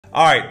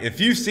All right, if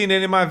you've seen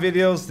any of my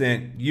videos,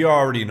 then you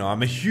already know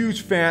I'm a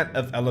huge fan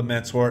of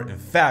Elementor. In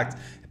fact,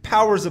 it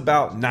powers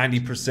about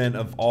 90%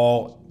 of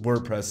all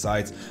WordPress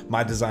sites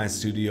my design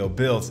studio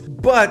builds.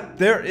 But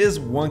there is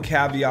one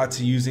caveat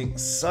to using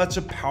such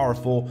a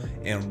powerful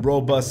and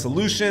robust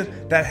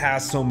solution that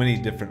has so many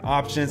different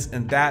options,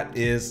 and that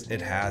is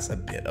it has a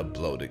bit of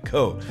bloated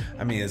code.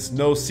 I mean, it's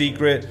no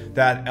secret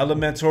that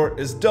Elementor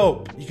is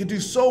dope. You can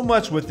do so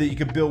much with it. You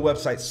can build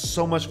websites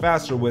so much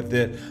faster with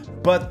it,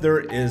 but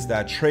there is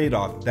that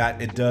trade-off that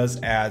it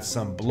does add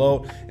some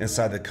bloat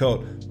inside the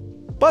code.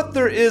 But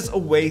there is a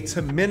way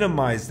to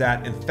minimize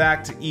that. In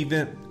fact, to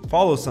even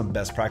follow some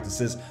best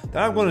practices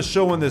that I'm going to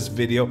show in this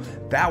video.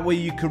 That way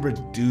you could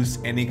reduce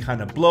any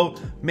kind of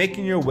bloat,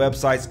 making your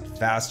websites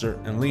faster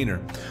and leaner.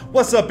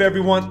 What's up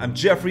everyone? I'm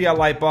Jeffrey at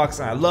Lytbox,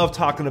 and I love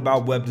talking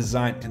about web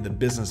design and the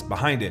business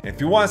behind it.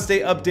 If you want to stay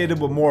updated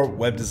with more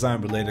web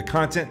design related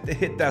content, then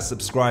hit that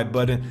subscribe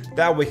button.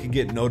 That way you can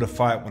get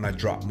notified when I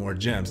drop more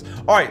gems.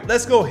 All right,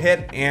 let's go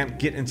ahead and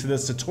get into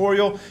this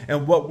tutorial.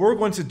 And what we're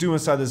going to do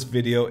inside this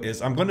video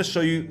is I'm going to show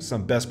you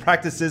some best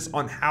practices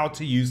on how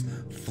to use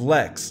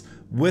Flex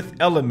with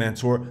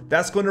Elementor.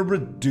 That's going to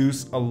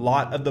reduce a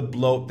lot of the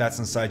bloat that's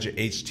inside your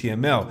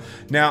HTML.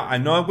 Now, I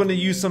know I'm going to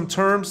use some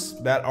terms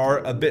that are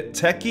a bit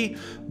techy,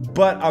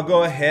 but I'll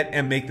go ahead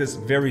and make this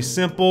very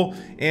simple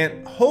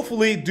and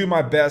hopefully do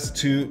my best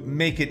to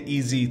make it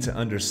easy to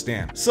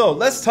understand. So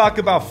let's talk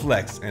about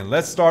Flex, and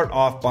let's start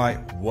off by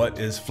what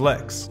is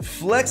Flex.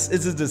 Flex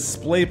is a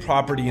display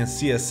property in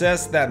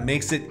CSS that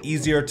makes it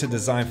easier to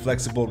design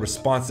flexible,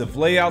 responsive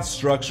layouts,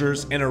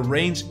 structures, and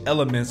arrange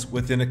elements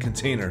within a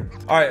container.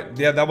 All right,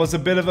 yeah, that was a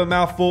bit of a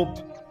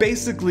mouthful.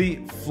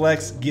 Basically,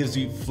 Flex gives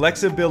you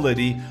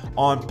flexibility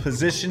on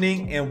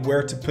positioning and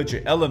where to put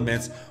your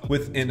elements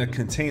within a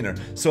container.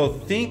 So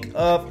think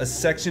of a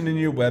section in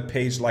your web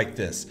page like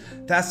this.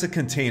 That's a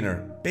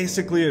container.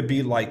 Basically, it'd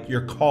be like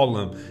your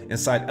column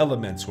inside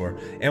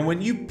Elementor. And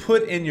when you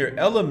put in your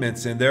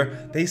elements in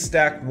there, they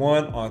stack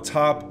one on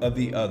top of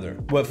the other.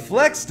 What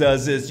Flex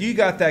does is you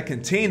got that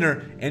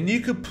container and you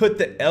could put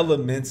the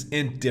elements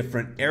in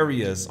different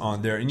areas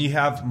on there, and you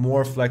have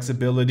more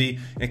flexibility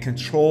and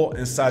control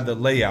inside the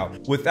layout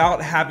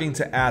without having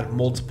to add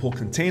multiple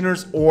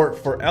containers, or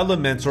for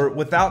Elementor,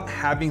 without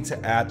having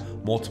to add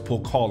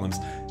multiple columns.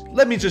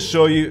 Let me just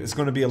show you. It's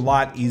going to be a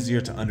lot easier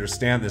to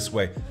understand this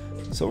way.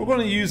 So we're going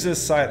to use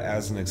this site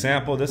as an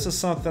example. This is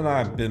something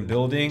I've been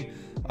building.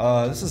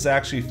 This is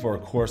actually for a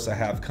course I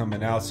have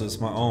coming out, so it's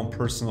my own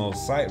personal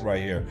site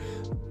right here.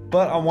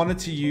 But I wanted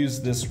to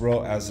use this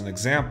row as an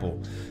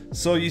example.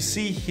 So you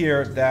see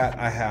here that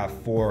I have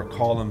 4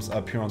 columns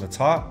up here on the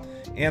top,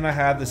 and I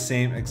have the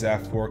same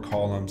exact 4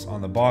 columns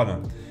on the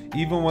bottom.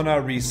 Even when I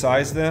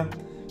resize them,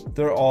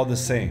 they're all the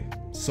same.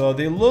 So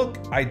they look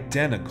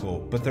identical,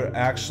 but they're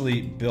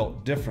actually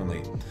built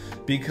differently,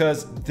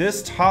 because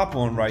this top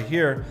one right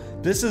here,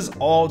 this is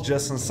all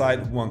just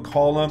inside one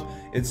column.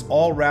 It's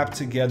all wrapped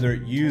together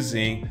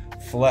using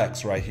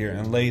Flex right here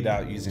and laid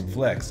out using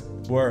Flex.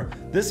 Where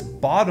this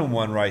bottom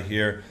one right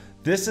here,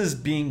 this is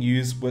being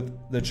used with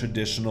the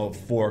traditional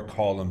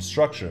 4-column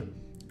structure.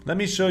 Let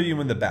me show you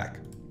in the back.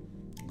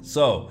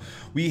 So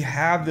we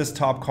have this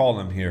top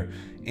column here,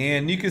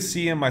 and you can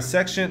see in my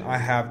section I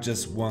have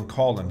just 1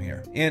 column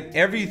here, and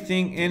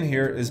everything in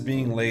here is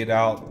being laid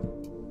out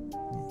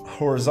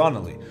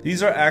horizontally.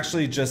 These are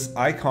actually just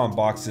icon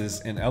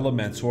boxes in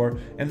Elementor,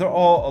 and they're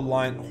all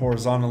aligned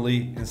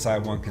horizontally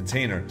inside one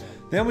container.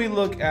 Then we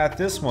look at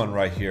this one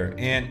right here,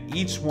 and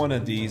each one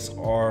of these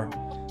are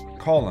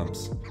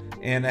columns,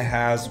 and it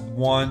has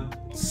one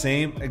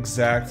same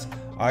exact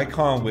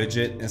icon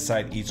widget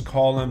inside each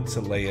column to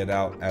lay it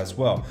out as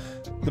well.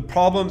 The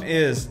problem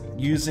is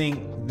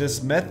using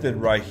this method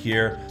right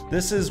here,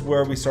 this is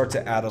where we start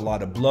to add a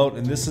lot of bloat,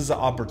 and this is an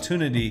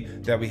opportunity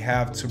that we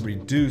have to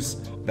reduce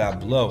that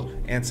bloat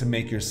and to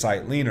make your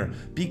site leaner,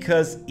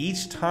 because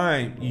each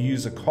time you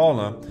use a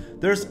column,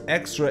 there's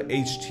extra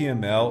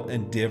HTML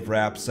and div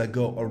wraps that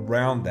go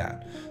around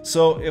that.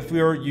 So if we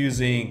are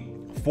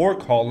using 4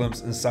 columns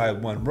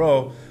inside 1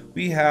 row,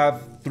 we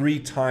have 3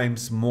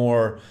 times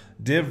more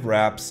div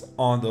wraps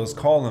on those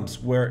columns,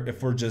 where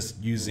if we're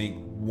just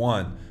using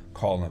 1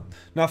 column.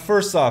 Now,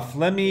 first off,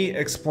 let me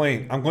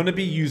explain. I'm going to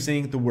be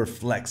using the word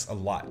flex a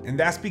lot, and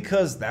that's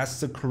because that's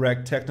the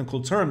correct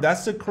technical term.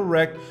 That's the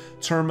correct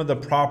term of the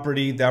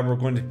property that we're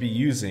going to be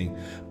using.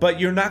 But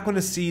you're not going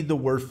to see the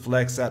word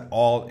flex at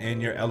all in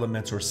your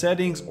Elementor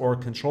settings or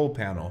control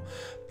panel.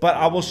 But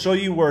I will show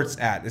you where it's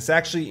at. It's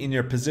actually in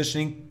your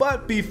positioning.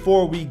 But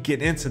before we get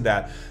into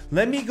that,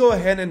 let me go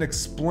ahead and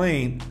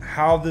explain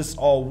how this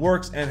all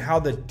works and how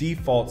the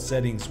default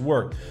settings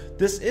work.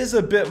 This is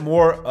a bit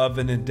more of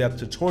an in-depth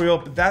tutorial,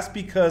 but that's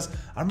because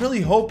I'm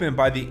really hoping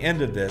by the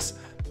end of this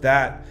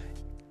that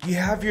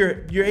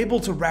you're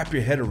able to wrap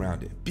your head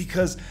around it,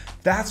 because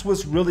that's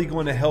what's really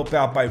going to help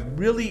out by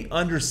really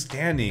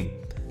understanding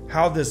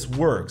how this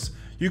works.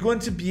 You're going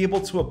to be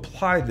able to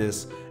apply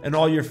this in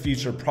all your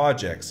future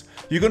projects.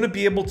 You're going to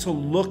be able to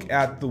look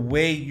at the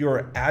way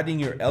you're adding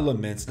your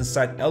elements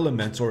inside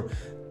Elementor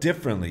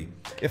differently.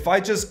 If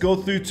I just go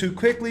through too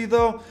quickly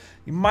though,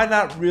 you might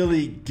not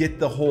really get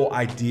the whole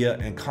idea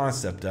and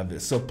concept of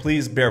it. So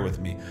please bear with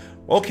me.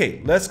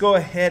 Okay, let's go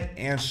ahead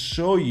and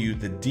show you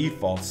the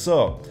default.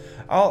 So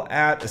I'll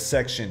add a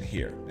section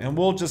here and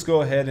we'll just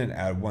go ahead and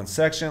add one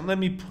section. Let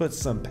me put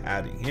some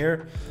padding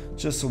here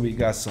just so we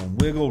got some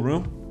wiggle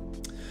room.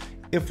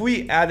 If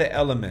we add an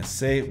element,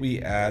 say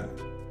we add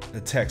the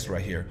text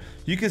right here,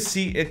 you can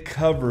see it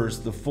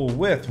covers the full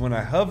width. When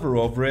I hover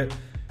over it,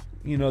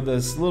 you know,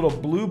 this little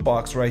blue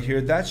box right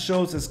here, that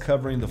shows it's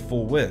covering the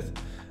full width.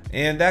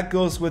 And that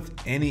goes with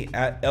any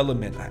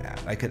element I add.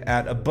 I could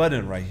add a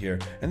button right here.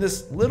 And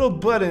this little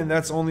button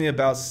that's only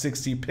about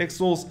 60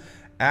 pixels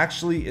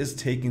actually is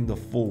taking the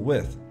full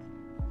width.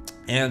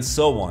 And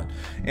so on.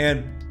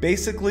 And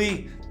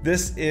basically,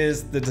 this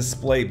is the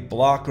display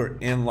block or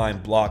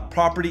inline block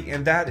property,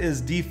 and that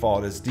is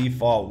default. It's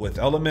default with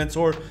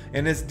Elementor,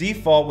 and it's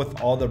default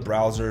with all the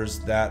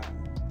browsers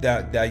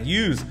that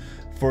use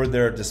for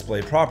their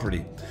display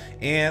property.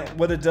 And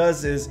what it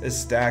does is it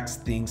stacks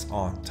things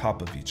on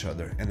top of each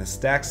other, and it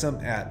stacks them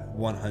at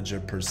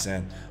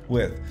 100%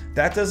 width.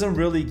 That doesn't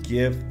really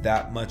give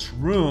that much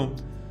room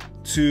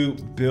to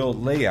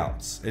build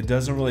layouts. It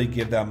doesn't really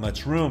give that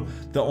much room.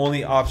 The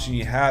only option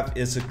you have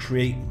is to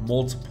create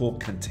multiple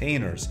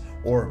containers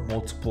or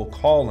multiple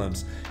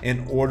columns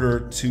in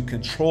order to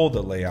control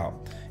the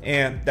layout.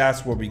 And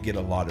that's where we get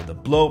a lot of the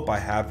bloat, by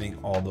having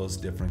all those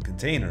different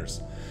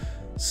containers.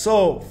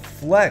 So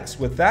flex,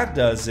 what that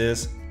does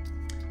is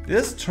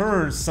this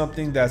turns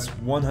something that's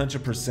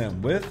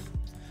 100% width,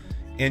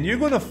 and you're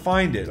going to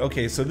find it.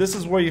 Okay, so this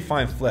is where you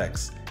find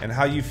flex and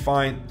how you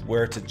find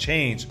where to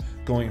change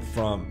going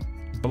from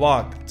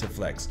block to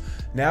flex.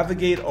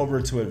 Navigate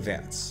over to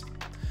advanced,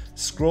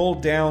 scroll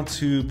down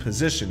to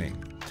positioning,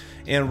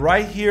 and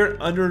right here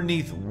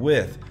underneath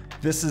width,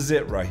 this is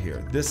it right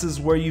here. This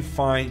is where you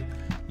find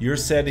your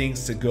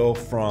settings to go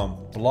from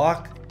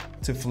block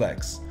to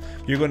flex.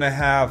 You're going to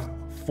have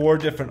 4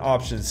 different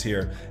options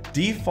here.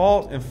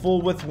 Default and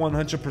full width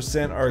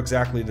 100% are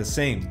exactly the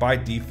same. By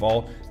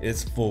default,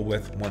 it's full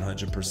width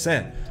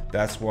 100%.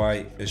 That's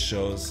why it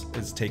shows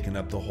it's taking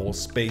up the whole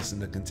space in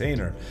the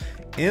container.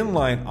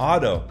 Inline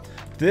auto,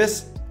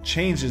 this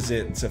changes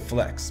it to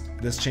flex.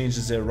 This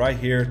changes it right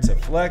here to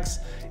flex,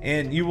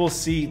 and you will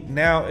see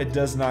now it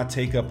does not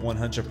take up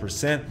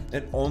 100%.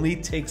 It only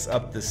takes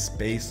up the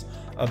space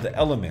of the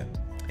element.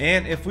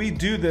 And if we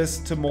do this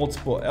to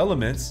multiple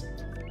elements,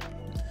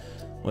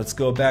 let's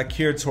go back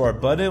here to our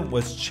button.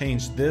 Let's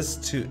change this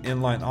to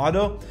inline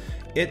auto.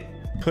 It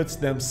puts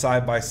them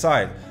side by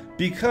side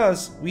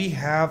because we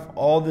have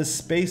all this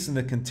space in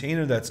the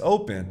container that's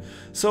open.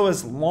 So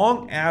as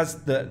long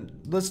as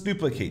let's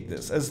duplicate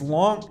this. As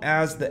long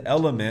as the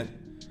element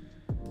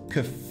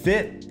could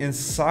fit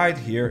inside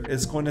here,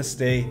 it's going to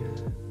stay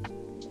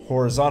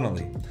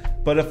horizontally.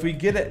 But if we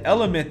get an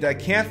element that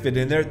can't fit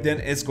in there,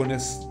 then it's going to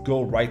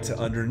go right to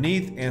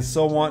underneath and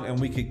so on. And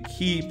we could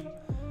keep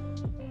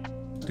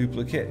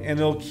duplicate, and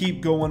it'll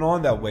keep going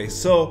on that way.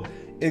 So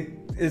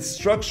it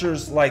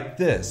structures like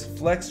this,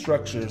 flex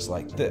structures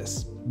like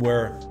this,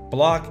 where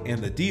block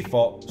and the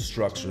default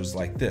structures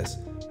like this.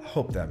 I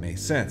hope that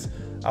makes sense.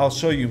 I'll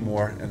show you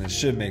more, and it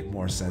should make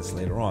more sense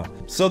later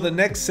on. So the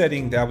next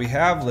setting that we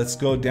have, let's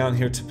go down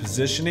here to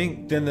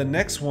positioning. Then the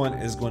next one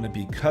is going to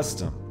be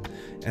custom.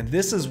 And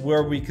this is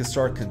where we can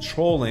start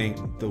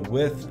controlling the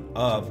width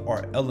of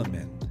our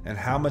element and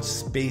how much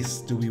space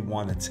do we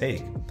want to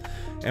take.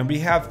 And we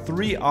have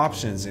 3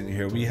 options in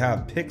here. We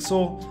have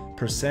pixel,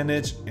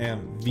 percentage,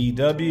 and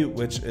VW,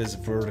 which is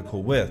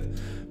vertical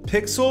width.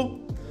 Pixel,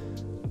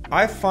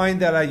 I find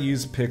that I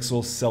use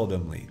pixel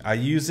seldomly. I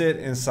use it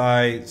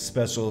inside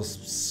special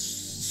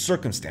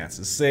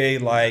circumstances. Say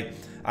like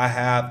I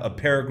have a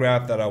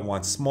paragraph that I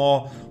want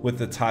small with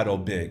the title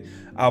big.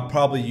 I'll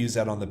probably use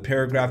that on the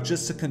paragraph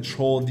just to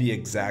control the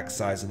exact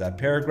size of that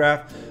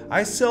paragraph.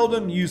 I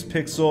seldom use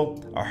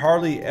pixel. I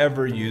hardly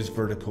ever use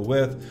vertical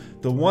width.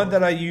 The one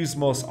that I use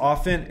most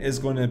often is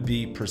going to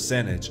be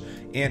percentage.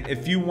 And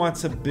if you want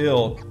to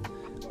build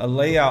a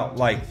layout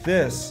like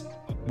this,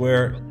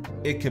 where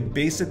it could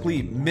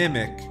basically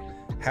mimic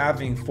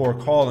having 4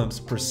 columns,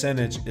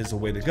 percentage is a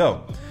way to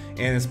go.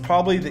 And it's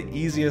probably the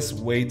easiest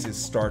way to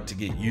start to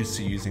get used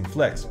to using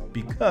flex,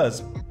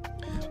 because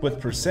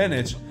with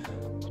percentage,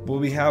 well,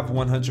 we have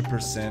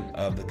 100%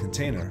 of the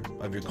container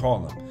of your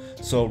column.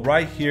 So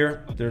right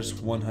here, there's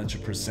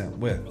 100%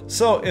 width.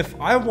 So if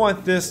I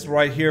want this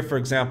right here, for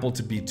example,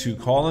 to be 2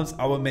 columns,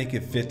 I would make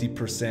it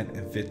 50%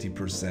 and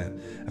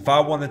 50%. If I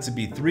want it to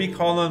be 3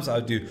 columns, I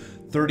would do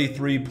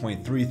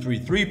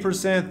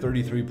 33.333%,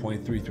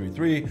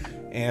 33.333,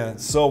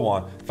 and so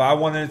on. If I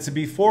wanted it to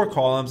be 4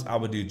 columns, I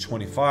would do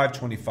 25,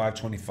 25,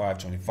 25,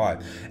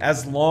 25,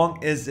 as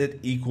long as it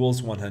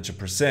equals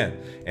 100%.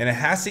 And it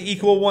has to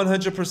equal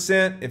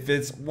 100%. If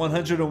it's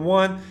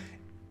 101,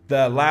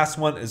 the last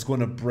one is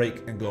going to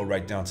break and go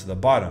right down to the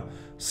bottom.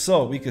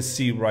 So we can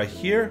see right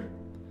here,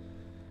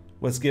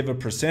 let's give a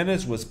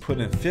percentage, was put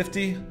in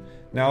 50.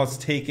 Now it's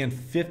taken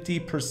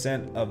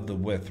 50% of the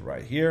width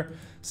right here.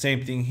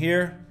 Same thing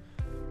here.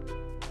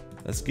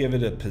 Let's give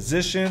it a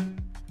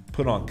position,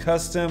 put on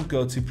custom,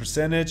 go to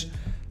percentage,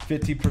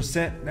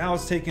 50%. Now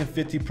it's taking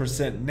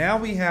 50%. Now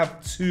we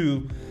have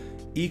 2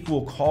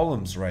 equal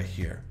columns right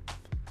here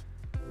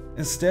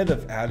instead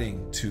of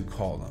adding 2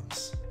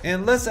 columns.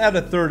 And let's add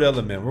a third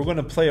element. We're going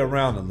to play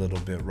around a little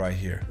bit right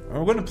here. And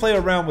we're going to play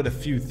around with a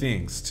few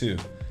things too.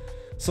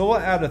 So we'll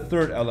add a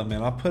third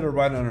element. I'll put it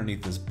right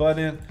underneath this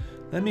button.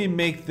 Let me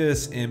make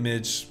this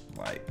image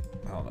like,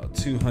 I don't know,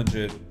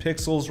 200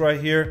 pixels right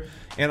here.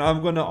 And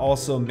I'm going to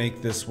also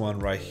make this one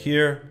right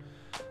here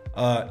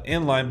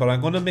inline, but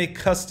I'm going to make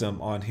custom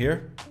on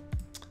here.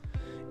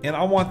 And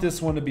I want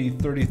this one to be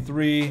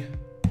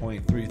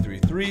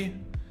 33.333.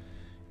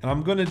 And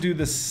I'm going to do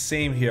the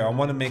same here. I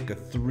want to make a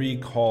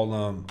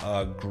 3-column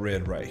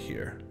grid right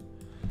here.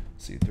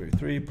 See,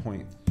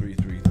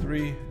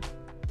 33.333.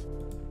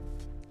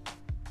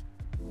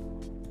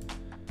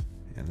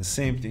 And the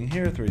same thing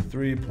here,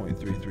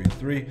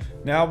 33.333.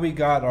 Now we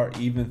got our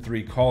even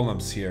 3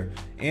 columns here,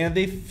 and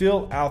they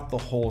fill out the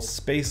whole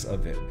space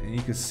of it. And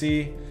you can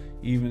see,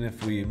 even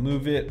if we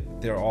move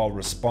it, they're all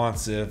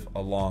responsive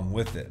along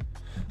with it.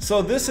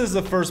 So this is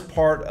the first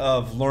part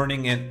of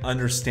learning and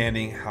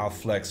understanding how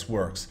Flex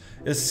works,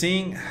 is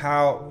seeing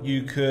how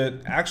you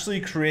could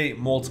actually create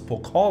multiple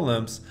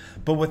columns,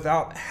 but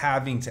without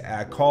having to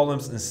add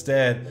columns,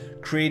 instead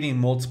creating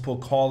multiple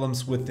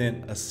columns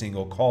within a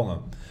single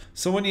column.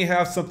 So when you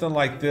have something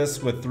like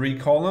this with 3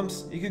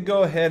 columns, you could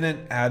go ahead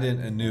and add in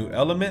a new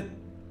element.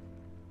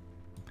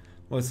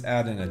 Let's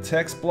add in a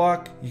text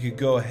block. You could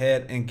go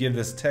ahead and give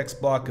this text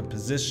block a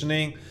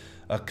positioning,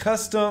 a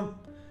custom,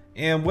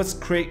 and let's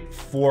create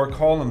 4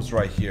 columns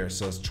right here.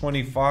 So it's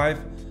 25,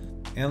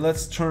 and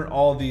let's turn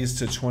all these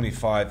to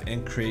 25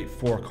 and create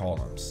 4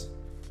 columns.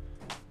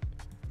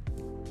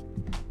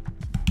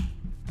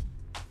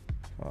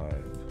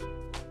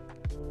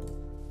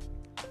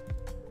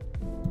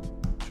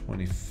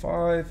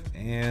 25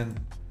 and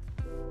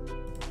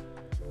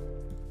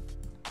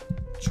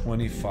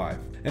 25.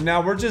 And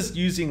now we're just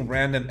using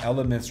random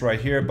elements right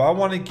here, but I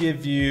want to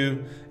give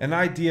you an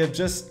idea of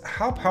just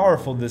how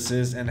powerful this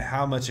is and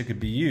how much it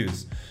could be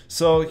used.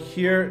 So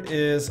here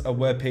is a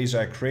web page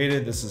I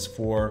created. This is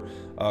for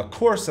a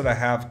course that I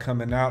have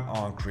coming out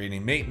on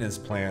creating maintenance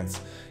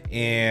plans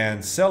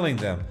and selling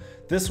them.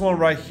 This one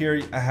right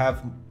here, I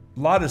have a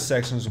lot of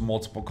sections with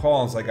multiple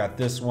columns. I got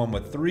this one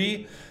with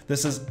 3.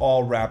 This is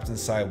all wrapped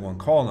inside one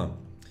column.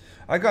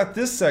 I got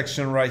this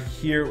section right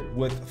here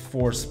with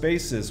 4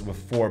 spaces with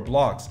 4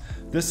 blocks.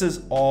 This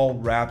is all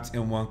wrapped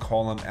in one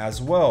column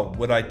as well.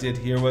 What I did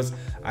here was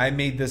I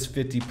made this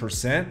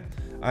 50%.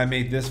 I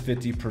made this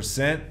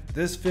 50%,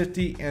 this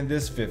 50, and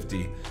this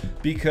 50,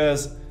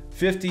 because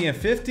 50 and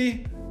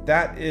 50,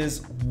 that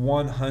is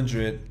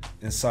 100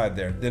 inside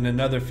there. Then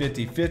another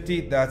 50,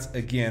 50, that's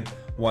again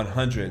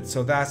 100.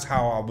 So that's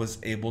how I was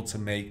able to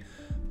make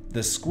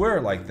the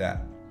square like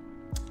that.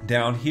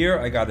 Down here,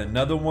 I got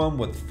another one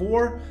with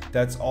 4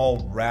 that's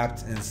all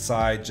wrapped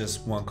inside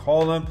just one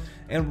column.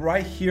 And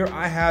right here,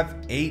 I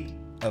have 8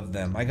 of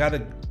them. I got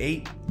an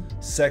 8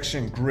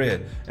 section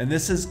grid, and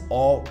this is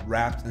all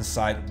wrapped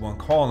inside one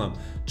column,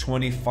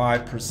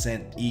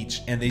 25%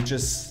 each, and they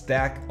just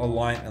stack a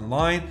line in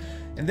line.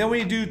 And then when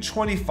you do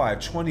 25,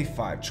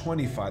 25,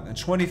 25, and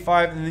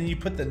 25, and then you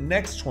put the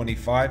next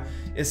 25,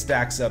 it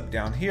stacks up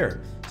down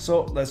here.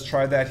 So let's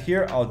try that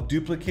here. I'll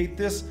duplicate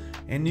this,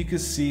 and you can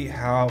see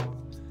how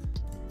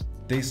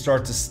they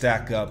start to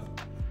stack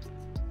up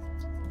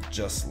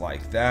just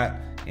like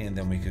that. And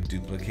then we could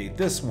duplicate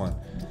this one.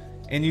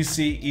 And you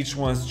see each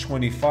one's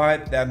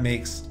 25. That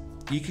makes,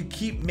 you could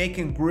keep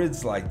making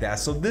grids like that.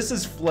 So this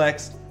is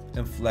Flex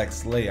and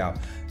Flex layout.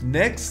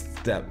 Next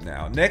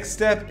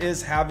step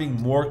is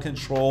having more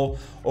control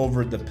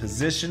over the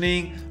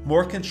positioning,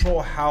 more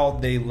control how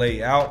they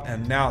lay out,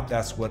 and now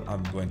that's what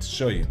I'm going to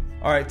show you.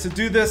 All right, to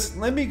do this,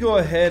 let me go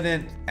ahead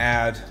and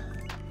add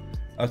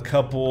a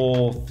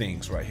couple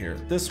things right here.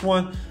 This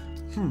one,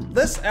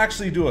 let's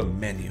actually do a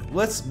menu.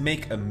 Let's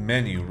make a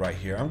menu right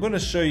here. I'm going to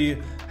show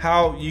you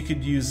how you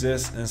could use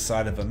this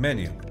inside of a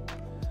menu.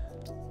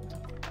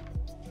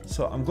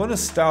 So I'm going to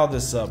style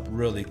this up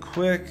really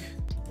quick.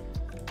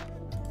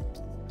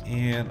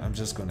 And I'm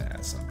just going to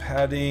add some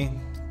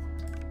padding.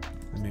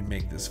 Let me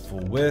make this full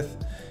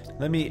width.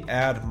 Let me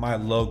add my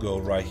logo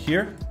right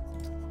here.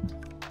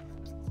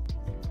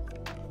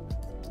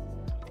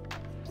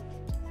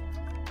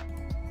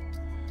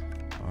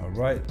 All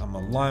right, I'm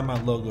gonna align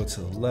my logo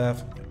to the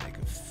left. I'm gonna make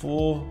it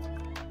full,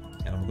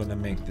 and I'm gonna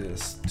make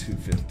this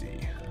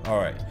 250. All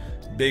right,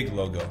 big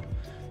logo.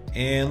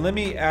 And let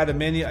me add a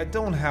menu. I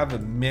don't have a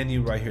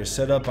menu right here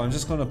set up. I'm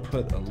just gonna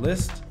put a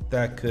list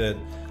that could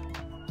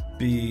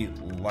be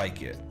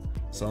like it.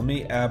 So let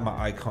me add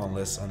my icon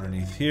list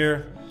underneath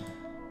here.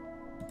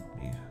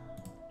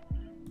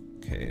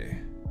 Okay.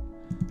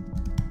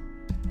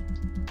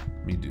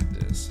 Let me do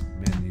this.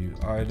 Menu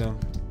item.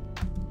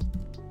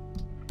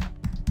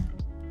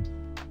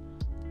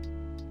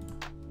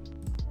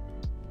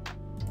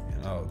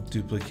 And I'll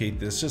duplicate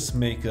this. Just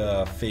make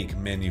a fake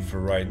menu for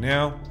right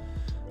now.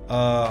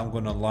 I'm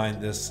going to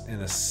align this in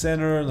the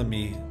center. Let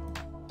me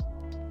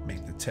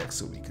text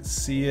so we can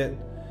see it,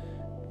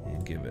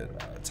 and give it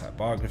a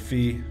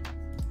typography.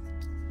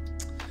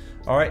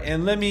 All right,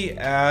 and let me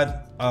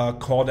add a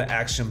call to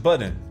action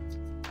button.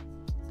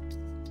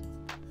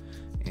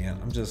 And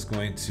I'm just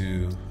going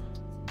to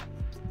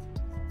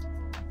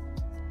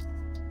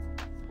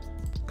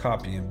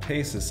copy and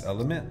paste this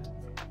element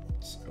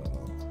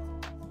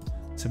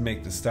to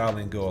make the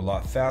styling go a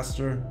lot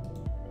faster.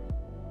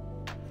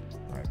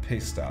 All right,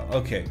 paste style.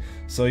 Okay,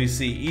 so you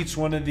see each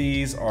one of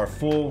these are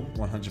full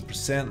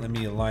 100%. Let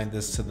me align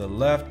this to the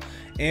left,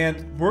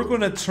 and we're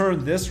going to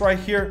turn this right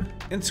here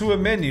into a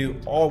menu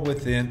all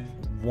within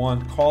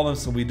one column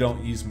so we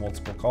don't use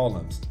multiple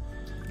columns.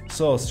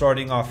 So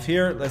starting off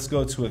here, let's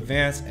go to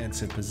advanced and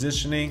to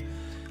positioning,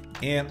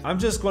 and I'm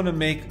just going to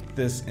make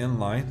this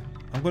inline.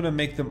 I'm going to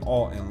make them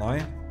all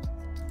inline.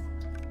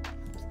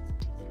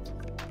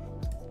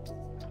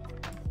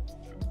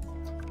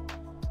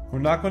 We're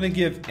not going to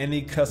give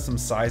any custom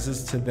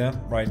sizes to them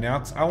right now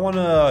because I want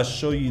to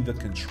show you the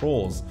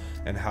controls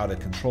and how to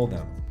control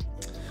them.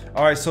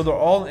 All right, so they're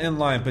all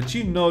inline, but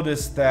you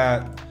notice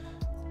that,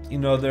 you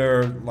know,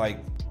 they're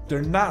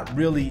not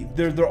really,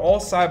 they're all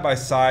side by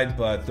side,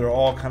 but they're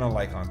all kind of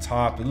like on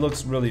top. It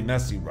looks really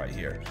messy right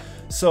here.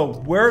 So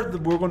where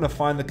we're going to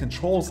find the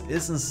controls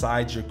is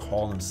inside your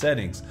column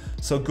settings.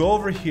 So go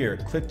over here,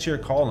 click to your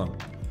column,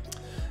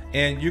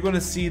 and you're going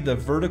to see the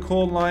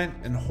vertical line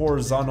and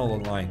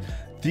horizontal line.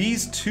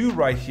 These two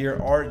right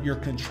here are your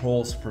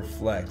controls for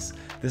flex.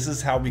 This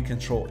is how we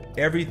control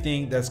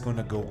everything that's going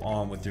to go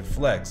on with your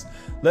flex.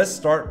 Let's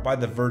start by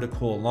the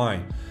vertical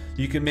line.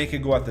 You can make it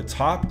go at the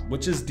top,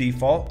 which is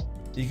default.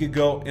 You could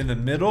go in the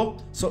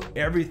middle, so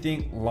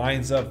everything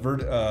lines up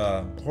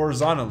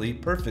horizontally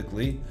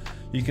perfectly.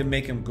 You can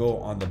make them go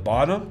on the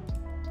bottom,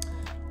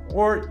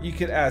 or you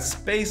could add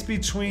space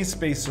between,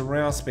 space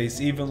around,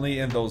 space evenly,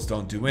 and those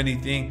don't do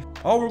anything.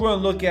 All we're going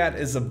to look at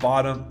is the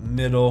bottom,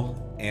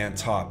 middle, and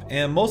top,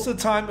 and most of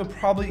the time we'll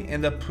probably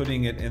end up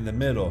putting it in the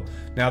middle.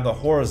 Now the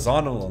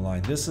horizontal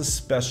line, this is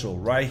special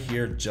right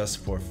here just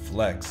for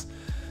flex.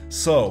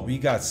 So we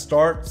got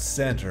start,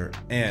 center,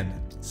 and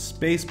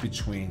space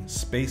between,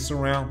 space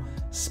around,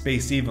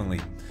 space evenly.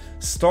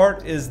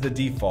 Start is the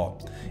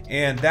default,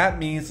 and that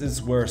means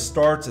is where it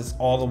starts, is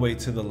all the way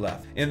to the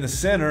left. In the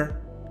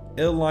center,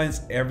 it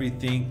aligns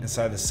everything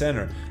inside the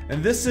center,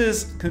 and this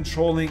is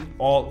controlling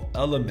all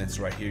elements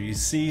right here. You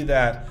see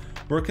that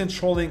we're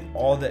controlling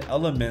all the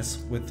elements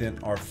within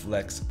our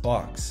flex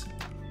box.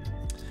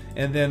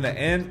 And then the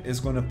end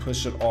is going to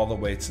push it all the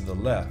way to the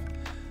left.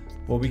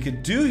 What we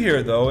could do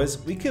here though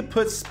is we could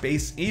put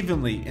space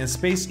evenly, and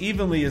space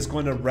evenly is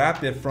going to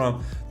wrap it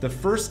from the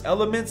first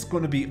element's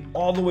going to be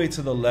all the way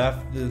to the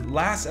left, the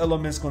last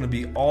element's going to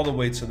be all the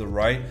way to the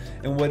right,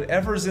 and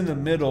whatever's in the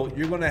middle,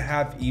 you're going to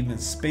have even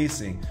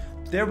spacing.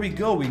 There we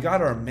go, we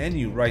got our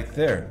menu right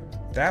there.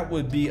 That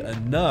would be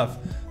enough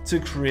to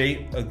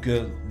create a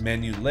good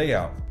menu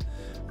layout.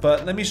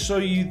 But let me show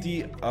you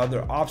the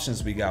other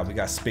options we got. We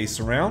got space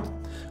around,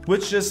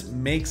 which just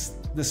makes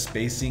the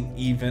spacing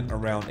even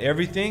around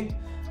everything.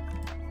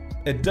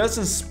 It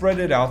doesn't spread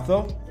it out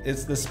though.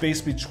 It's the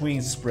space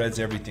between spreads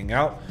everything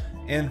out.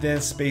 And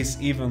then space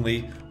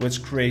evenly,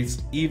 which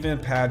creates even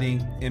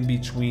padding in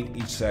between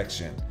each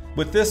section.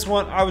 With this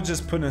one, I would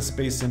just put in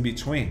space in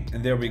between,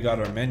 and there we got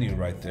our menu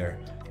right there.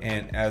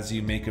 And as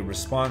you make it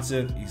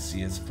responsive, you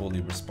see it's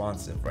fully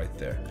responsive right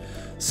there.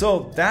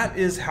 So that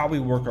is how we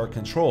work our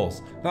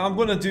controls. Now I'm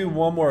going to do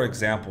one more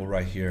example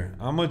right here.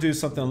 I'm going to do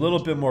something a little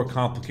bit more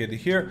complicated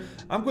here.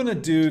 I'm going to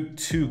do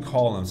 2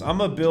 columns. I'm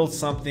going to build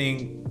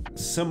something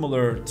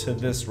similar to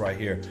this right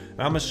here.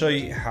 And I'm going to show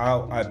you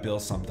how I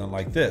build something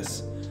like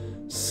this.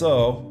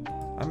 So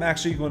I'm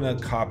actually going to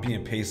copy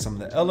and paste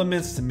some of the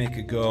elements to make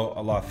it go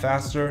a lot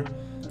faster.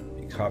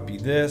 Copy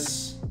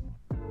this.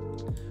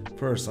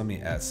 First, let me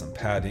add some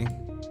padding.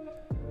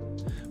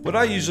 What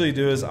I usually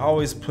do is I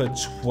always put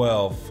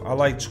 12. I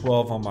like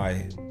 12 on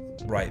my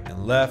right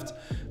and left,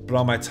 but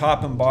on my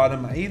top and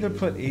bottom, I either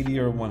put 80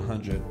 or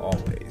 100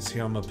 always.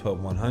 Here I'm gonna put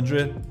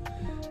 100.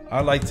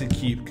 I like to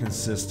keep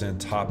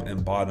consistent top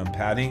and bottom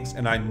paddings,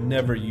 and I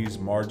never use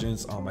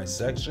margins on my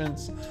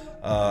sections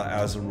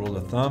as a rule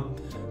of thumb.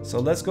 So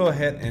let's go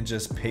ahead and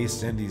just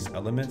paste in these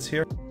elements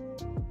here.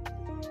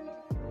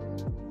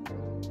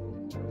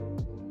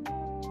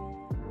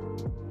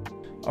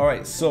 All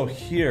right, so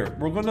here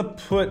we're gonna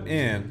put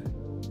in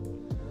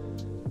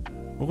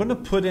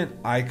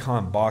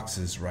icon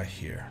boxes right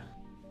here,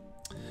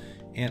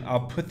 and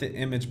I'll put the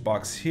image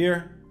box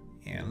here,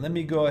 and let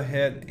me go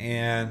ahead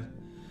and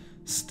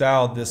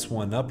style this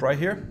one up right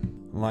here,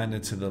 line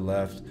it to the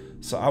left.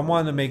 So I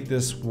want to make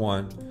this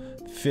one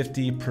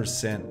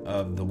 50%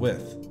 of the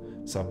width.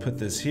 So I'll put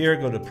this here,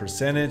 go to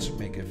percentage,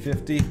 make it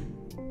 50,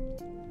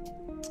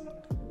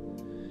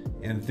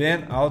 and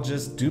then I'll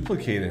just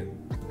duplicate it.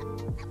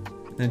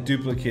 Then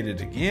duplicate it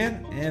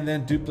again, and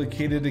then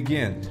duplicate it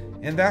again.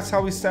 And that's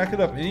how we stack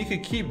it up. And you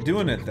can keep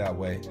doing it that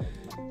way.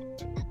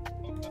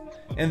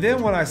 And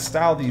then when I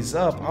style these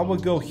up, I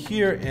would go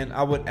here and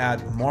I would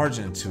add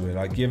margin to it.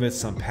 I give it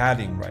some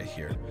padding right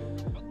here.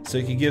 So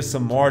you can give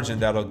some margin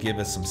that'll give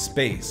it some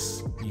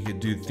space. You could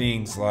do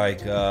things like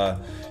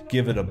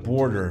give it a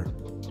border,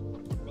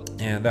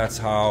 and that's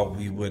how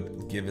we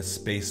would give it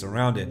space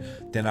around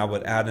it. Then I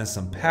would add in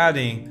some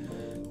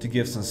padding to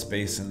give some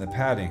space in the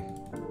padding.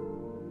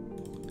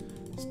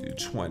 Let's do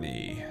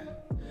 20.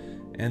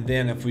 And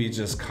then if we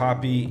just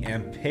copy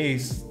and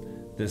paste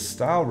this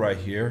style right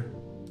here,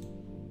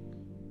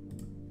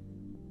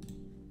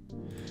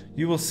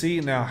 you will see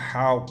now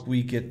how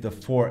we get the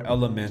 4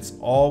 elements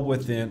all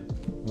within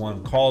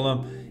one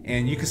column,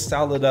 and you can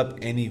style it up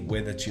any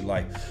way that you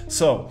like.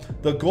 So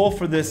the goal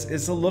for this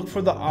is to look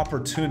for the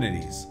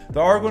opportunities.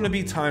 There are going to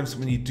be times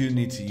when you do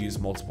need to use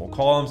multiple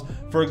columns.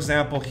 For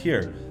example,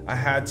 here I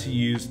had to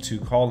use 2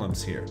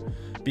 columns here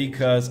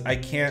because I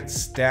can't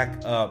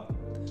stack up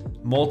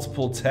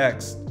multiple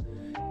text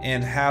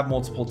and have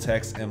multiple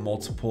text and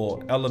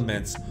multiple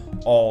elements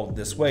all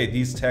this way.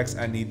 These texts,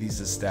 I need these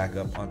to stack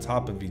up on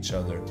top of each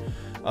other.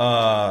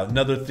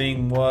 Another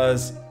thing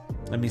was,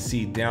 let me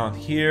see, down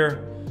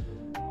here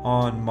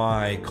on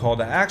my call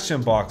to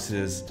action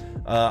boxes,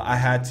 I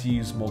had to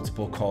use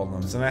multiple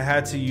columns, and I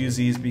had to use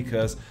these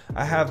because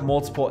I have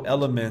multiple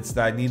elements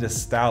that I need to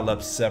style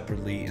up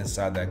separately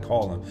inside that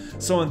column.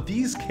 So in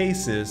these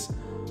cases,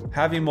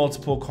 having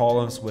multiple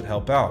columns would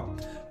help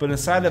out. But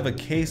inside of a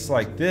case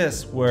like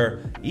this,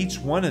 where each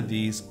one of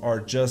these are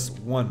just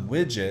one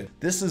widget,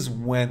 this is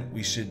when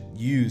we should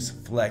use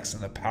Flex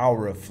and the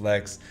power of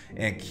Flex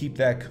and keep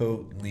that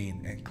code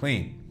lean and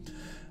clean.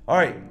 All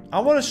right,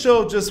 I want to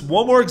show just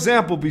one more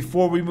example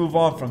before we move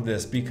on from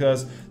this,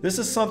 because this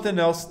is something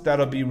else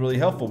that'll be really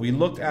helpful. We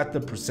looked at the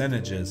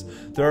percentages.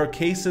 There are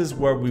cases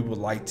where we would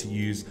like to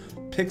use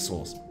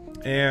pixels,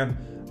 and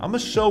I'm gonna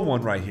show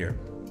one right here.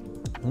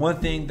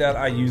 One thing that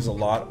I use a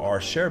lot are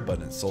share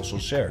buttons, social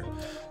share.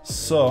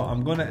 So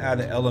I'm going to add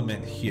an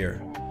element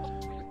here,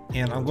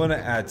 and I'm going to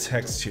add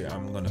text here.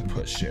 I'm going to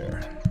put share.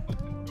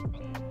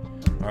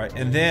 All right,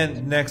 and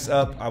then next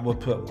up I will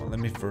put, well, let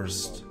me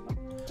first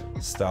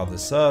style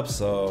this up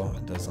so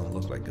it doesn't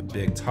look like a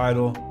big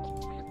title.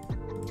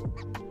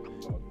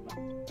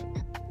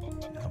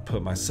 I'll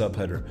put my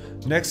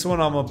subheader. Next one,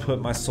 I'm going to put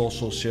my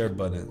social share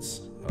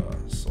buttons,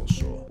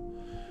 social,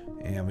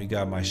 and we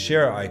got my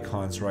share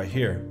icons right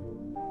here.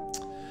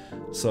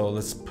 So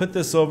let's put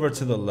this over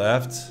to the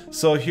left.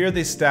 So here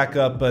they stack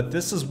up, but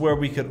this is where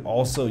we could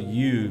also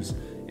use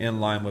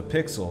inline with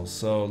pixels.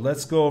 So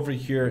let's go over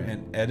here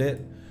and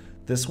edit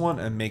this one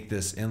and make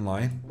this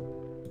inline.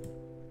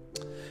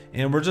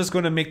 And we're just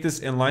going to make this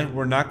inline.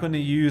 We're not going to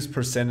use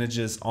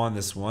percentages on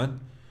this one.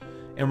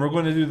 And we're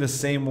going to do the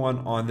same one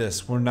on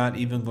this. We're not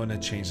even going to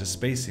change the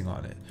spacing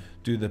on it.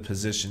 Do the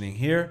positioning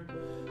here,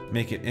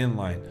 make it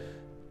inline.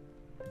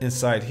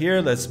 Inside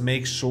here, let's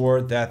make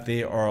sure that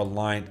they are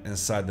aligned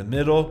inside the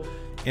middle,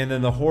 and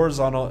then the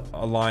horizontal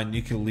align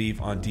you can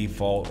leave on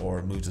default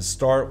or move to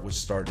start, which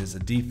start is a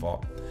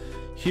default.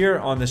 Here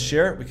on the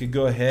share, we could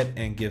go ahead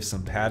and give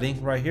some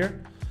padding right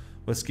here.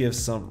 Let's give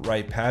some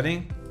right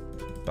padding,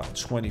 about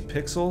 20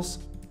 pixels.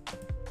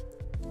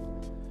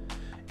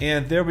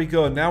 And there we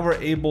go. Now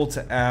we're able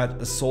to add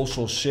a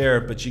social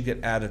share, but you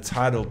could add a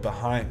title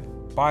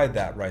by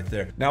that right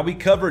there. Now we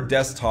covered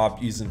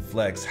desktop using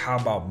Flex. How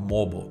about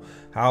mobile?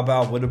 How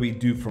about what do we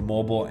do for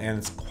mobile? And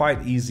it's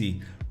quite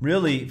easy.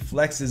 Really,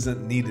 Flex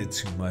isn't needed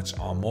too much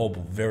on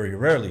mobile, very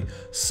rarely.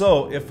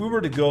 So if we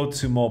were to go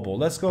to mobile,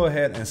 let's go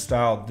ahead and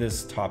style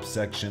this top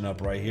section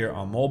up right here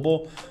on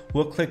mobile.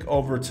 We'll click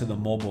over to the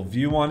mobile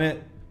view on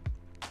it.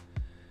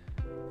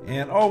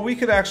 And oh, we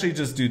could actually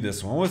just do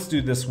this one. Let's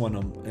do this one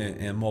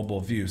in mobile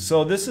view.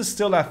 So this is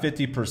still at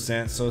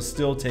 50%, so it's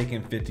still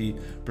taking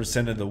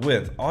 50% of the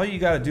width. All you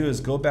got to do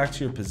is go back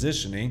to your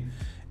positioning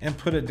and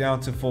put it down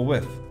to full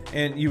width.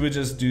 And you would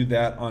just do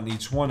that on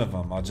each one of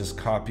them. I'll just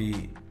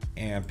copy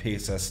and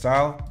paste that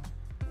style.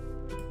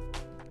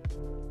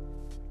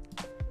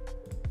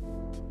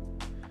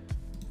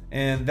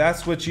 And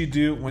that's what you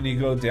do when you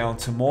go down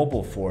to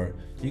mobile for it.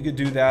 You could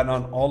do that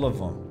on all of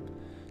them.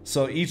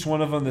 So each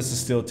one of them, this is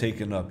still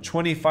taken up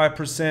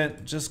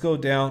 25%. Just go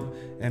down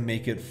and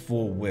make it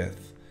full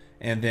width,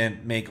 and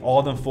then make all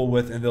of them full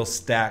width, and they'll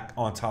stack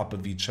on top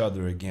of each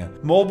other again.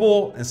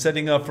 Mobile and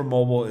setting up for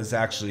mobile is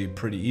actually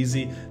pretty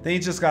easy. Then you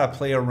just gotta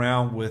play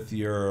around with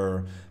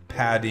your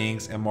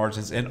paddings and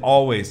margins. And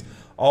always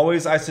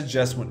I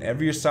suggest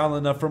whenever you're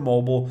styling up for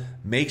mobile,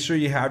 make sure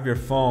you have your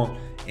phone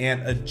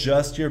and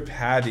adjust your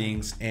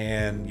paddings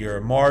and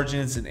your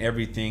margins and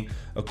everything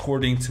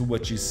according to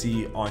what you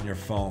see on your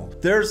phone.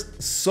 There's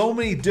so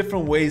many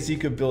different ways you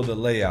could build a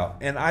layout,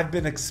 and I've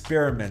been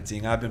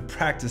experimenting, I've been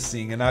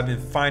practicing, and I've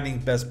been finding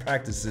best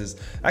practices.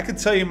 I can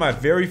tell you my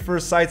very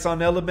first sites on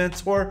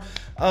Elementor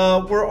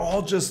were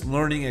all just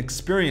learning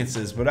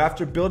experiences, but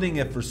after building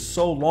it for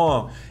so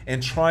long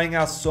and trying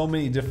out so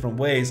many different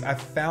ways, I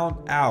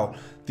found out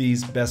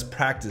these best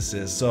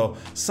practices. So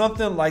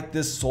something like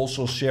this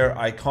social share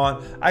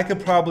icon, I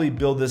could probably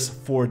build this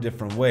 4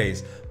 different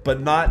ways,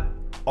 but not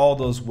all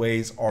those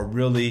ways are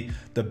really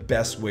the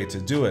best way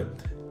to do it.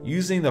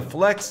 Using the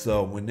Flex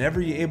though, whenever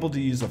you're able to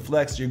use a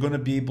Flex, you're going to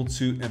be able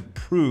to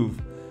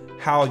improve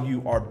how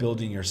you are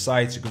building your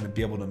sites. You're going to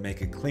be able to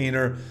make it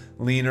cleaner,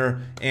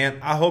 leaner,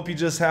 and I hope you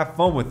just have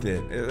fun with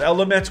it.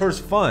 Elementor is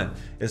fun.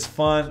 It's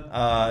fun.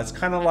 It's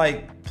kind of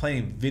like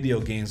playing video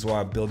games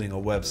while building a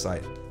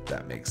website, if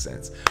that makes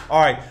sense.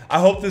 All right, I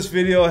hope this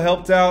video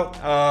helped out.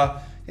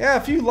 Yeah,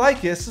 if you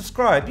like it,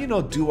 subscribe,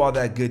 do all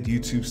that good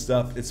YouTube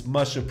stuff. It's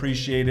much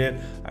appreciated.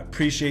 I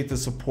appreciate the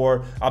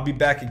support. I'll be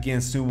back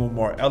again soon with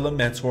more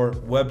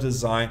Elementor, web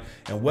design,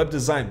 and web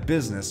design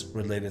business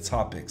related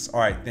topics. All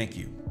right, thank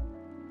you.